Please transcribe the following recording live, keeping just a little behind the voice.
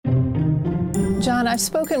John, I've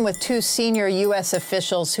spoken with two senior U.S.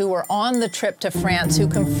 officials who were on the trip to France who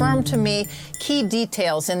confirmed to me key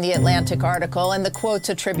details in the Atlantic article and the quotes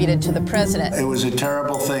attributed to the president. It was a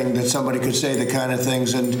terrible thing that somebody could say the kind of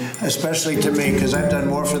things, and especially to me, because I've done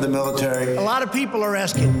more for the military. A lot of people are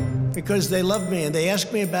asking because they love me, and they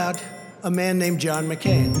asked me about a man named John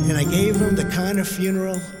McCain. And I gave him the kind of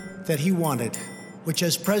funeral that he wanted, which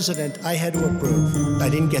as president, I had to approve. I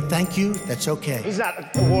didn't get thank you, that's okay. He's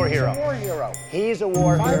not a war hero. He's a war hero. He's a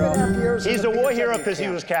war hero. 5.5 years. He's a war hero because he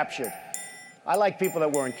was captured. I like people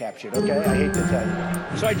that weren't captured, okay? I hate to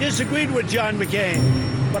tell you. So I disagreed with John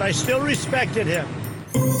McCain, but I still respected him.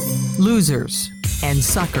 Losers and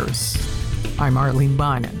Suckers. I'm Arlene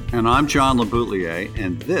Bynon. And I'm John LeBoutillier,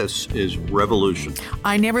 and this is Revolution.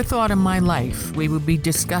 I never thought in my life we would be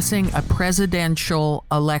discussing a presidential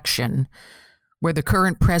election where the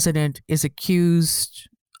current president is accused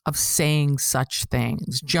of saying such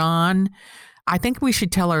things. John, I think we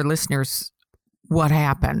should tell our listeners what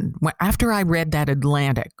happened. After I read that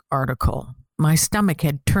Atlantic article, my stomach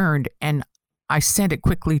had turned, and I sent it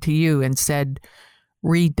quickly to you and said,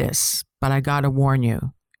 read this, but I got to warn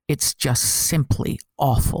you, it's just simply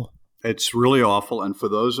awful. It's really awful, and for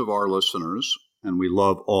those of our listeners, and we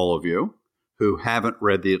love all of you, who haven't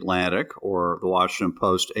read The Atlantic or the Washington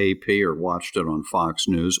Post, AP, or watched it on Fox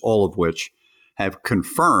News, all of which have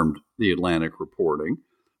confirmed The Atlantic reporting,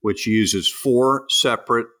 which uses 4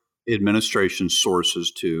 separate administration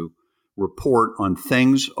sources to report on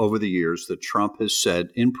things over the years that Trump has said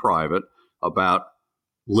in private about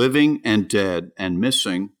living and dead and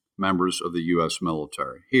missing members of the U.S.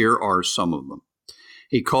 military. Here are some of them.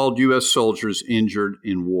 He called U.S. soldiers injured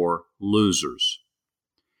in war losers.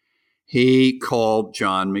 He called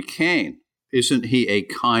John McCain. Isn't he a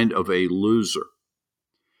kind of a loser?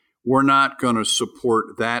 We're not going to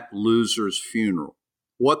support that loser's funeral.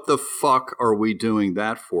 What the fuck are we doing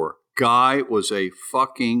that for? Guy was a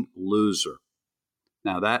fucking loser.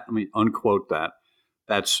 Now that, let me unquote that.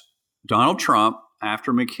 That's Donald Trump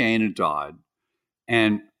after McCain had died,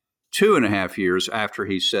 and 2.5 years after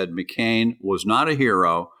he said McCain was not a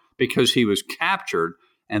hero because he was captured,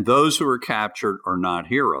 and those who were captured are not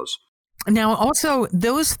heroes. Now, also,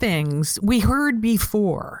 those things we heard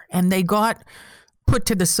before, and they got put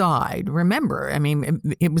to the side. Remember, I mean,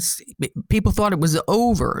 people thought it was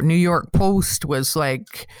over. New York Post was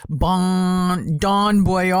like, Bon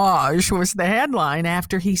Voyage was the headline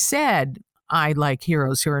after he said, I like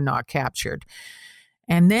heroes who are not captured.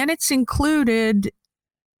 And then it's included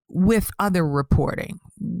with other reporting.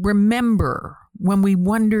 Remember when we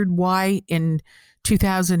wondered why in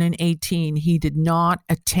 2018 he did not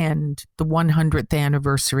attend the 100th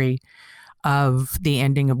anniversary of the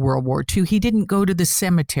ending of World War II. He didn't go to the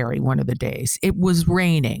cemetery one of the days. It was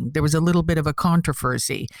raining. There was a little bit of a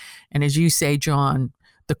controversy. And as you say, John,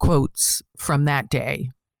 the quotes from that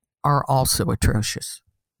day are also atrocious.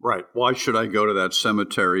 Right. Why should I go to that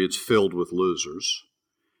cemetery? It's filled with losers.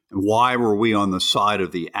 And why were we on the side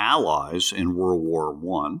of the Allies in World War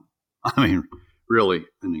I? I mean, really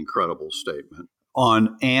an incredible statement.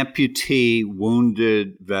 On amputee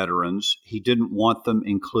wounded veterans, he didn't want them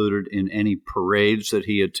included in any parades that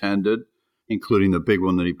he attended, including the big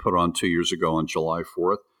one that he put on 2 years ago on July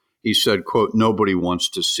 4th. He said, quote, nobody wants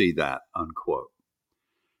to see that, unquote.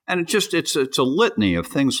 And it's a litany of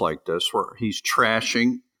things like this where he's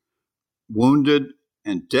trashing wounded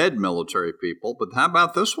and dead military people. But how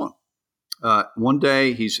about this one? One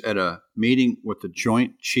day he's at a meeting with the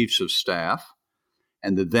Joint Chiefs of Staff,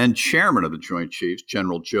 and the then chairman of the Joint Chiefs,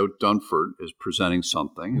 General Joe Dunford, is presenting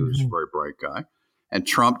something. Who's a very bright guy. And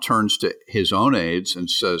Trump turns to his own aides and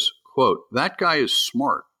says, quote, that guy is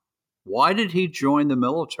smart. Why did he join the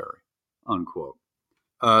military? Unquote.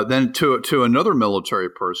 Then to another military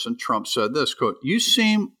person, Trump said this, quote, you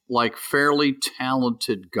seem like fairly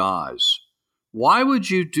talented guys. Why would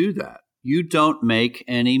you do that? You don't make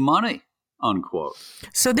any money, unquote.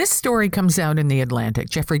 So this story comes out in The Atlantic.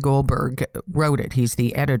 Jeffrey Goldberg wrote it. He's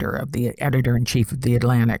the editor-in-chief of The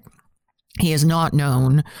Atlantic. He is not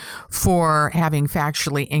known for having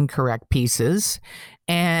factually incorrect pieces.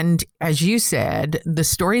 And as you said, the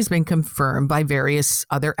story has been confirmed by various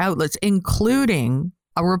other outlets, including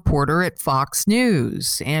a reporter at Fox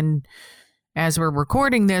News. And as we're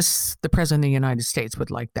recording this, the President of the United States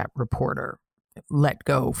would like that reporter let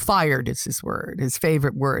go. Fired is his word, his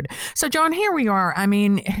favorite word. So, John, here we are. I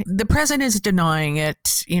mean, the president is denying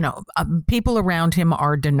it. You know, people around him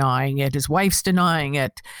are denying it. His wife's denying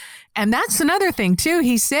it. And that's another thing, too.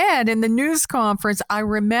 He said in the news conference, I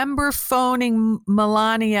remember phoning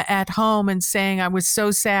Melania at home and saying I was so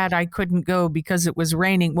sad I couldn't go because it was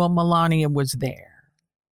raining. Well, Melania was there.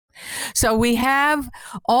 So we have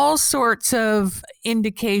all sorts of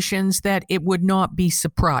indications that it would not be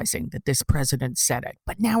surprising that this president said it.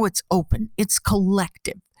 But now it's open, it's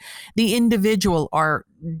collective. The individual are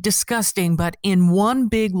disgusting, but in one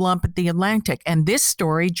big lump at the Atlantic. And this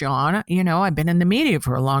story, John, I've been in the media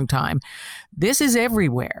for a long time. This is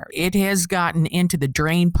everywhere. It has gotten into the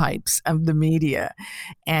drain pipes of the media,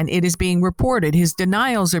 and it is being reported. His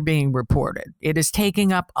denials are being reported. It is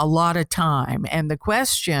taking up a lot of time. And the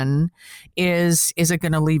question is it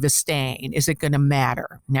going to leave a stain? Is it going to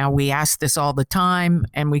matter? Now, we ask this all the time,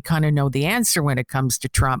 and we kind of know the answer when it comes to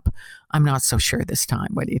Trump. I'm not so sure this time.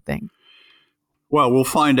 What do you think? Well, we'll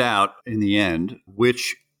find out in the end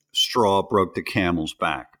which straw broke the camel's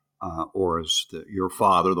back. Or as your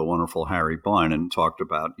father, the wonderful Harry Bynum, talked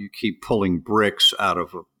about, you keep pulling bricks out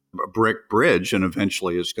of a brick bridge and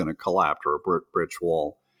eventually it's going to collapse, or a brick bridge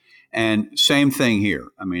wall. And same thing here.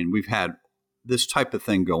 I mean, we've had this type of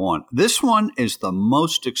thing go on. This one is the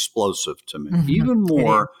most explosive to me, even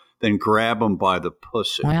more than grab them by the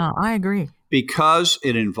pussy. Well, I agree. Because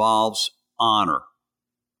it involves honor.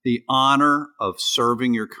 The honor of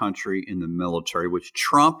serving your country in the military, which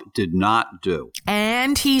Trump did not do.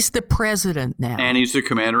 And he's the president now. And he's the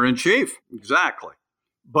commander-in-chief. Exactly.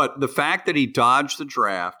 But the fact that he dodged the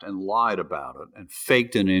draft and lied about it and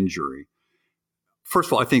faked an injury, first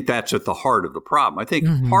of all, I think that's at the heart of the problem. I think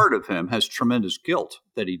part of him has tremendous guilt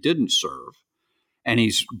that he didn't serve. And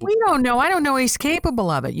we don't know. I don't know he's capable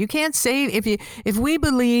of it. You can't say if we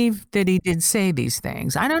believe that he did say these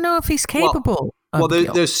things. I don't know if he's capable.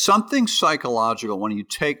 There's something psychological when you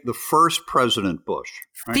take the first President Bush.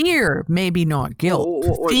 Right? Fear, maybe not guilt.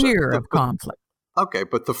 Fear of conflict. Okay,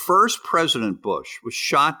 but the first President Bush was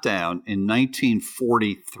shot down in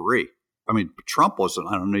 1943. I mean, Trump wasn't.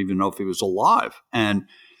 I don't even know if he was alive. And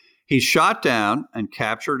he's shot down and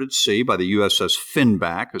captured at sea by the USS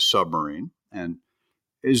Finback, a submarine, and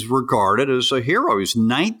is regarded as a hero. He was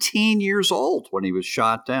 19 years old when he was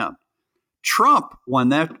shot down. Trump, when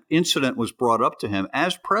that incident was brought up to him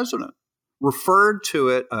as president, referred to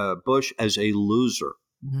it, Bush, as a loser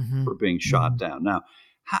for being shot down. Now,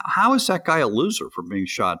 how is that guy a loser for being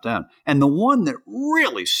shot down? And the one that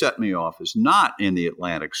really set me off is not in the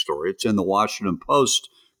Atlantic story. It's in the Washington Post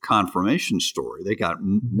confirmation story. They got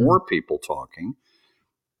more people talking.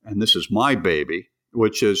 And this is my baby,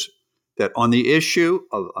 which is that on the issue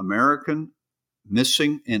of American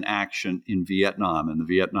missing in action in Vietnam, in the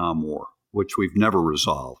Vietnam War, which we've never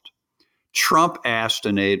resolved, Trump asked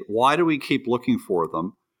an aide, why do we keep looking for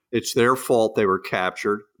them? It's their fault they were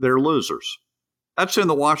captured. They're losers. That's in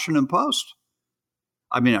the Washington Post.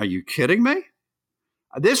 I mean, are you kidding me?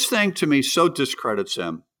 This thing to me so discredits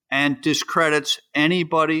him and discredits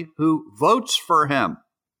anybody who votes for him.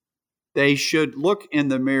 They should look in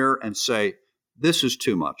the mirror and say, this is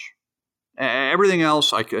too much. Everything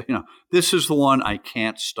else, this is the one I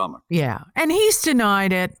can't stomach. Yeah. And he's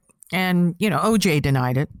denied it. And, OJ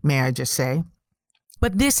denied it, may I just say.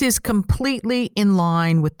 But this is completely in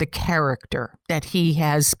line with the character that he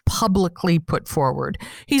has publicly put forward.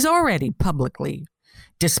 He's already publicly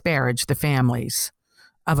disparaged the families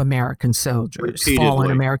of American soldiers, fallen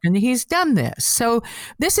American. He's done this. So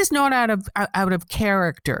this is not out of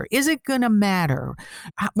character. Is it going to matter?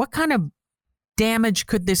 What kind of damage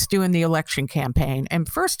could this do in the election campaign? And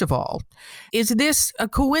first of all, is this a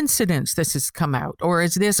coincidence this has come out? Or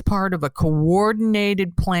is this part of a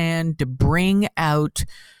coordinated plan to bring out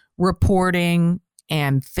reporting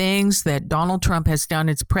and things that Donald Trump has done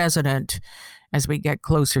as president as we get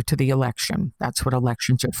closer to the election? That's what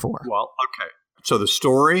elections are for. Well, okay. So the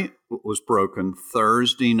story was broken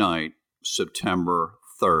Thursday night, September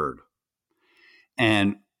 3rd.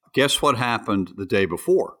 And guess what happened the day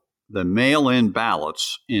before? The mail-in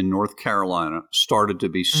ballots in North Carolina started to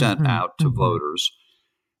be sent out to voters.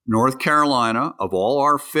 North Carolina, of all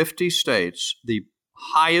our 50 states, the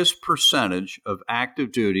highest percentage of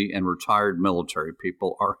active duty and retired military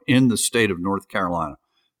people are in the state of North Carolina.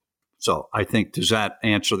 So I think, does that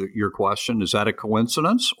answer your question? Is that a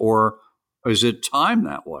coincidence, or is it timed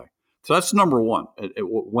that way? So that's number one,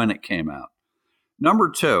 when it came out. Number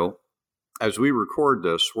two, as we record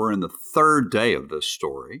this, we're in the third day of this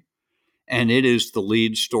story. And it is the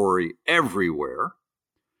lead story everywhere.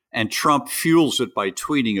 And Trump fuels it by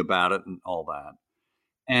tweeting about it and all that.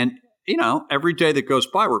 And, every day that goes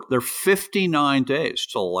by, there are 59 days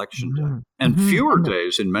till Election Day. And fewer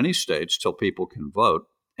days in many states till people can vote.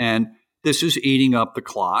 And this is eating up the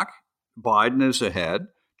clock. Biden is ahead.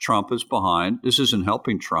 Trump is behind. This isn't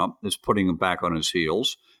helping Trump. It's putting him back on his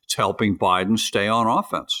heels. It's helping Biden stay on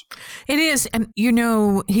offense. It is. And,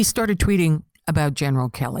 he started tweeting about General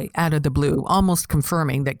Kelly out of the blue, almost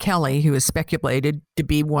confirming that Kelly, who is speculated to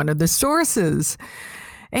be one of the sources.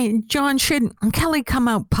 And John, should Kelly come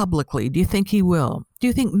out publicly? Do you think he will? Do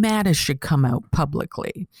you think Mattis should come out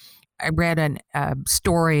publicly? I read a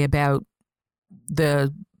story about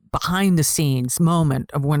the behind the scenes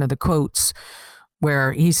moment of one of the quotes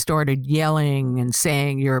where he started yelling and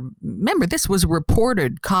saying, remember, this was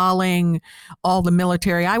reported, calling all the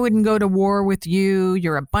military, I wouldn't go to war with you.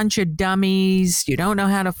 You're a bunch of dummies. You don't know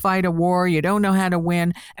how to fight a war. You don't know how to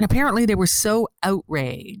win. And apparently they were so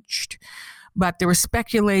outraged. But there was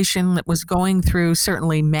speculation that was going through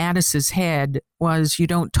certainly Mattis's head was you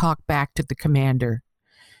don't talk back to the commander,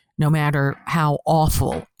 no matter how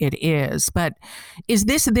awful it is. But is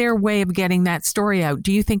this their way of getting that story out?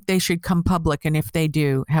 Do you think they should come public? And if they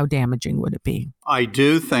do, how damaging would it be? I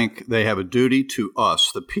do think they have a duty to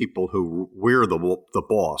us, the people who we're the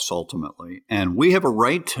boss ultimately. And we have a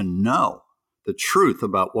right to know the truth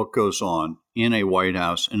about what goes on in a White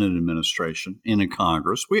House, in an administration, in a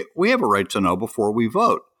Congress. We have a right to know before we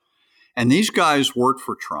vote. And these guys worked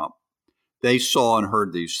for Trump. They saw and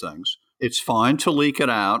heard these things. It's fine to leak it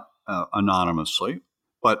out anonymously,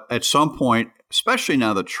 but at some point, especially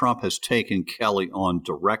now that Trump has taken Kelly on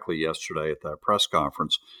directly yesterday at that press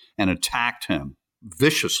conference and attacked him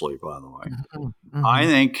viciously, by the way, I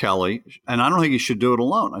think Kelly, and I don't think he should do it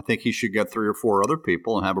alone. I think he should get 3 or 4 other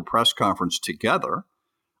people and have a press conference together.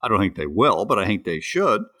 I don't think they will, but I think they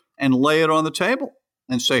should, and lay it on the table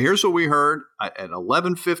and say, here's what we heard at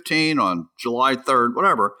 11:15 on July 3rd,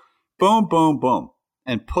 whatever, boom, boom, boom.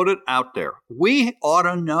 And put it out there. We ought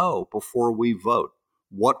to know before we vote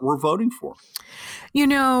what we're voting for. You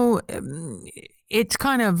know, it's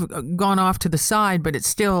kind of gone off to the side, but it's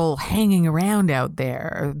still hanging around out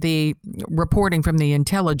there. The reporting from the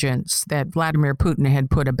intelligence that Vladimir Putin had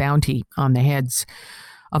put a bounty on the heads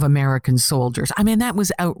of American soldiers. I mean, that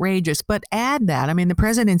was outrageous. But add that, I mean, the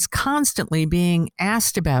president's constantly being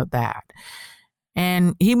asked about that,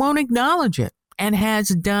 and he won't acknowledge it. And has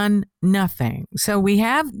done nothing. So we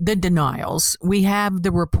have the denials. We have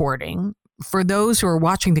the reporting. For those who are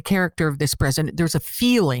watching the character of this president, there's a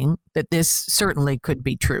feeling that this certainly could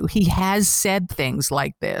be true. He has said things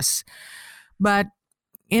like this. But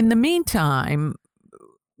in the meantime,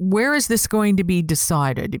 where is this going to be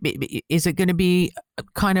decided? Is it going to be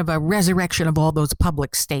kind of a resurrection of all those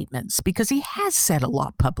public statements? Because he has said a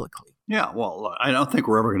lot publicly. Yeah, well, I don't think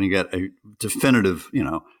we're ever going to get a definitive,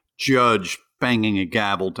 judge banging a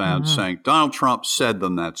gavel down saying, Donald Trump said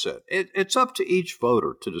them, that's it. It's up to each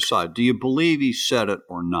voter to decide, do you believe he said it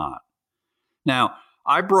or not? Now,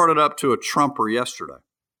 I brought it up to a Trumper yesterday,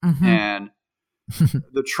 and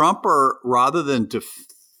the Trumper, rather than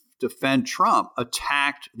defend Trump,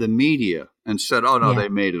 attacked the media and said, oh, no, they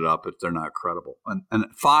made it up, they're not credible. And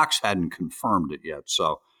Fox hadn't confirmed it yet.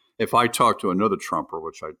 So if I talk to another Trumper,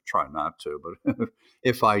 which I try not to, but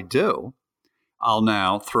if I do, I'll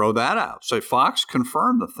now throw that out. Say, Fox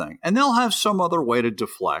confirmed the thing. And they'll have some other way to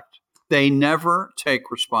deflect. They never take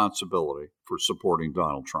responsibility for supporting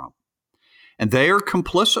Donald Trump. And they are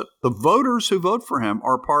complicit. The voters who vote for him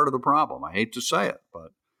are part of the problem. I hate to say it,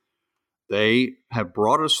 but they have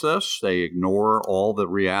brought us this. They ignore all the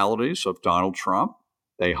realities of Donald Trump.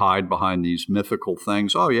 They hide behind these mythical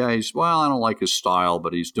things. Oh, yeah, I don't like his style,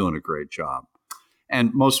 but he's doing a great job.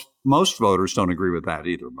 And most voters don't agree with that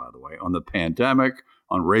either, by the way. On the pandemic,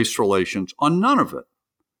 on race relations, on none of it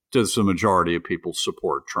does the majority of people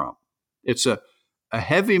support Trump. It's a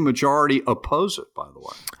heavy majority oppose it, by the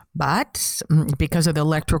way. But because of the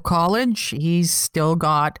Electoral College, he's still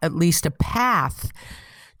got at least a path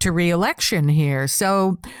to re-election here.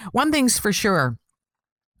 So one thing's for sure.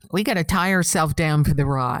 We got to tie ourselves down for the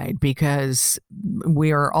ride because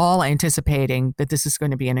we are all anticipating that this is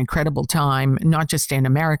going to be an incredible time, not just in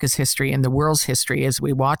America's history, in the world's history as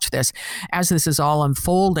we watch this. As this is all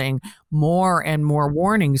unfolding, more and more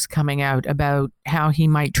warnings coming out about how he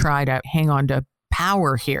might try to hang on to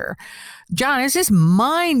power here. John, it's just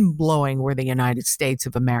mind-blowing where the United States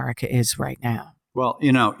of America is right now. Well,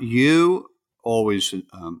 you always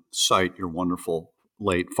cite your wonderful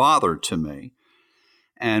late father to me.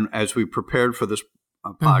 And as we prepared for this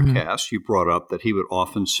podcast, you brought up that he would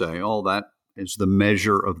often say, oh, that is the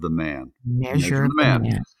measure of the man. Measure of the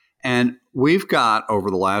man. And we've got,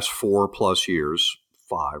 over the last 4+ years,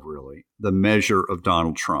 5 really, the measure of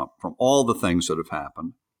Donald Trump from all the things that have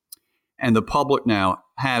happened. And the public now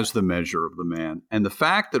has the measure of the man. And the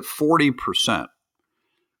fact that 40%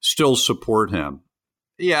 still support him,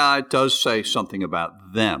 yeah, it does say something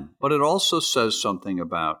about them. But it also says something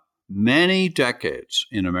about many decades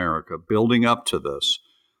in America building up to this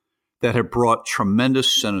that have brought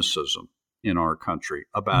tremendous cynicism in our country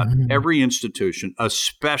about every institution,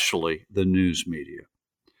 especially the news media.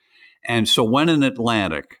 And so when an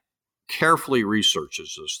Atlantic carefully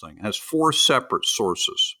researches this thing, has 4 separate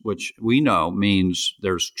sources, which we know means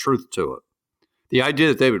there's truth to it. The idea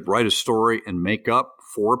that they would write a story and make up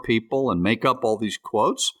 4 people and make up all these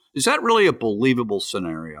quotes, is that really a believable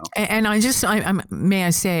scenario? And may I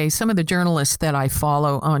say, some of the journalists that I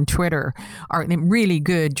follow on Twitter are really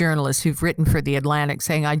good journalists who've written for The Atlantic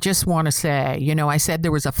saying, I just want to say, I said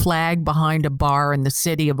there was a flag behind a bar in the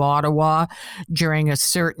city of Ottawa during a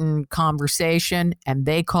certain conversation, and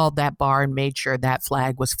they called that bar and made sure that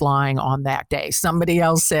flag was flying on that day. Somebody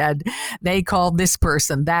else said they called this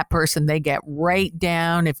person, that person. They get right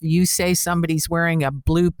down. If you say somebody's wearing a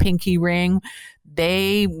blue pinky ring,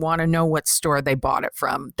 they want to know what store they bought it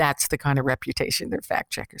from. That's the kind of reputation their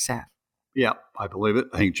fact checkers have. Yeah, I believe it.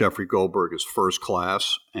 I think Jeffrey Goldberg is first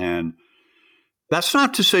class. And that's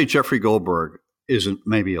not to say Jeffrey Goldberg isn't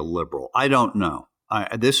maybe a liberal. I don't know.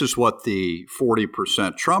 This is what the 40%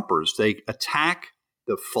 Trumpers, they attack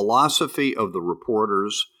the philosophy of the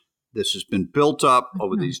reporters. This has been built up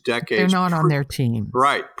over these decades. They're not on their team.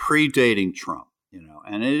 Right, predating Trump.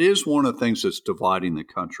 And it is one of the things that's dividing the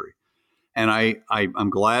country. And I'm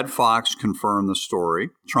glad Fox confirmed the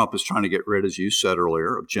story. Trump is trying to get rid, as you said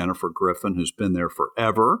earlier, of Jennifer Griffin, who's been there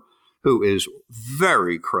forever, who is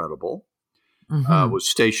very credible, was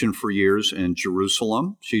stationed for years in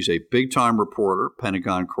Jerusalem. She's a big-time reporter,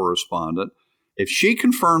 Pentagon correspondent. If she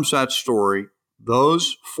confirms that story,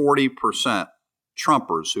 those 40%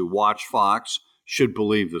 Trumpers who watch Fox should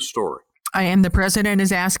believe the story. And the president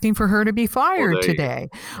is asking for her to be fired today.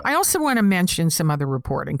 I also want to mention some other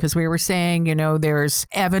reporting because we were saying, there's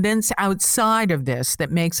evidence outside of this that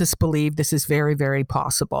makes us believe this is very, very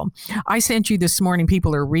possible. I sent you this morning,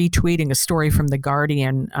 people are retweeting a story from The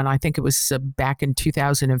Guardian, and I think it was back in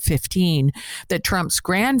 2015, that Trump's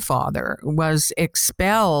grandfather was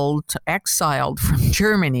exiled from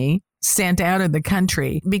Germany, sent out of the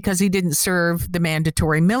country because he didn't serve the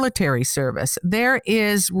mandatory military service. There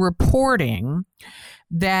is reporting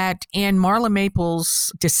that in Marla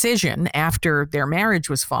Maples' decision after their marriage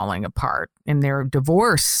was falling apart in their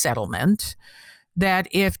divorce settlement, that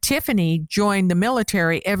if Tiffany joined the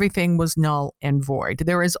military, everything was null and void.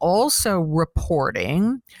 There is also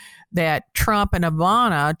reporting that Trump and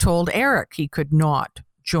Ivana told Eric he could not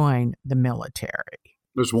join the military.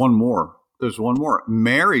 There's one more.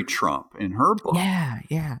 Mary Trump, in her book,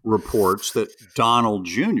 reports that Donald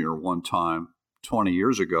Jr. one time, 20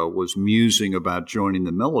 years ago, was musing about joining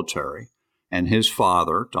the military. And his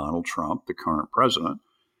father, Donald Trump, the current president,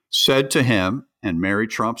 said to him, and Mary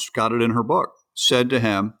Trump's got it in her book, said to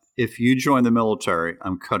him, if you join the military,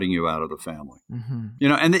 I'm cutting you out of the family.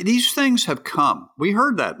 And these things have come. We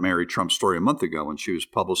heard that Mary Trump story a month ago when she was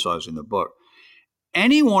publicizing the book.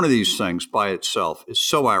 Any one of these things by itself is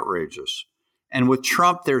so outrageous. And with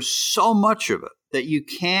Trump, there's so much of it that you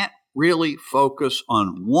can't really focus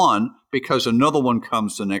on one because another one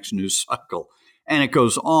comes the next news cycle. And it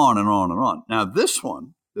goes on and on and on. Now, this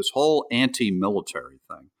whole anti-military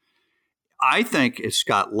thing, I think it's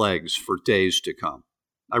got legs for days to come.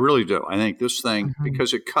 I really do. I think this thing,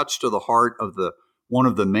 because it cuts to the heart of one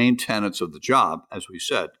of the main tenets of the job, as we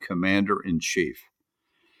said, commander-in-chief.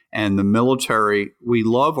 And the military, we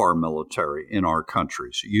love our military in our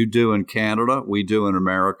countries. You do in Canada, we do in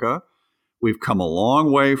America. We've come a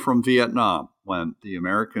long way from Vietnam when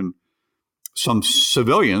some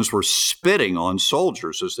civilians were spitting on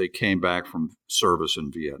soldiers as they came back from service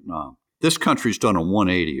in Vietnam. This country's done a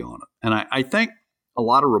 180 on it. And I think a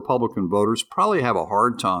lot of Republican voters probably have a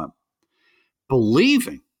hard time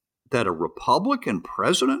believing that a Republican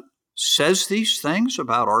president says these things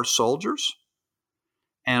about our soldiers.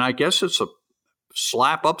 And I guess it's a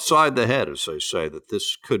slap upside the head, as they say, that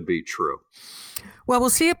this could be true. Well,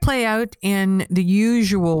 we'll see it play out in the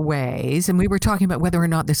usual ways. And we were talking about whether or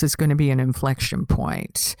not this is going to be an inflection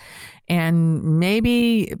point. And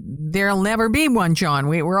maybe there'll never be one, John.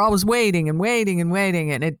 We're always waiting,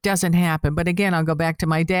 and it doesn't happen. But again, I'll go back to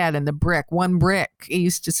my dad and the brick. One brick. He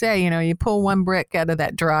used to say, you pull one brick out of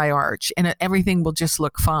that dry arch and everything will just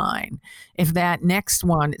look fine. If that next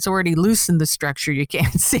one, it's already loosened the structure, you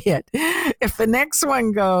can't see it. If the next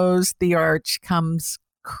one goes, the arch comes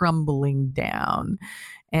crumbling down.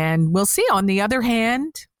 And we'll see. On the other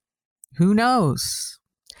hand, who knows?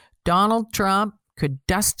 Donald Trump could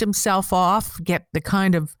dust himself off, get the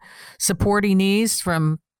kind of support he needs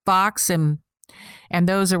from Fox and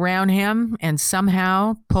those around him, and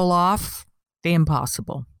somehow pull off the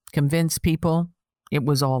impossible. Convince people it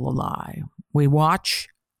was all a lie. We watch,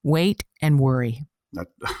 wait, and worry.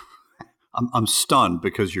 I'm stunned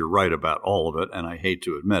because you're right about all of it, and I hate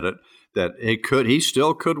to admit it, that he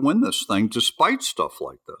still could win this thing despite stuff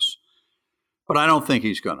like this. But I don't think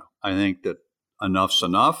he's going to. I think that enough's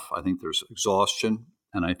enough. I think there's exhaustion,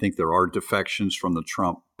 and I think there are defections from the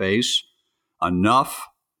Trump base. Enough,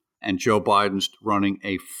 and Joe Biden's running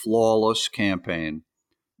a flawless campaign.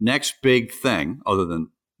 Next big thing, other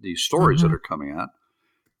than these stories that are coming out,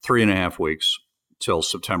 3.5 weeks till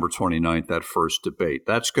September 29th, that first debate.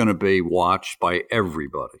 That's going to be watched by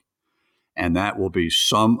everybody. And that will be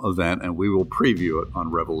some event, and we will preview it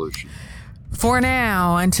on Revolution. For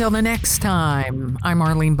now, until the next time, I'm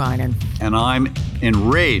Arlene Bynum. And I'm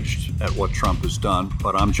enraged at what Trump has done,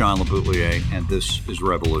 but I'm John LeBoutillier, and this is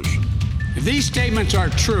Revolution. If these statements are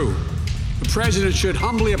true, the president should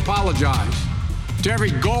humbly apologize to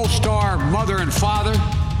every Gold Star mother and father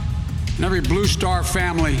and every Blue Star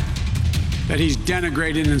family that he's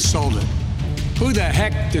denigrated and insulted. Who the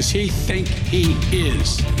heck does he think he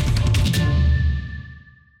is?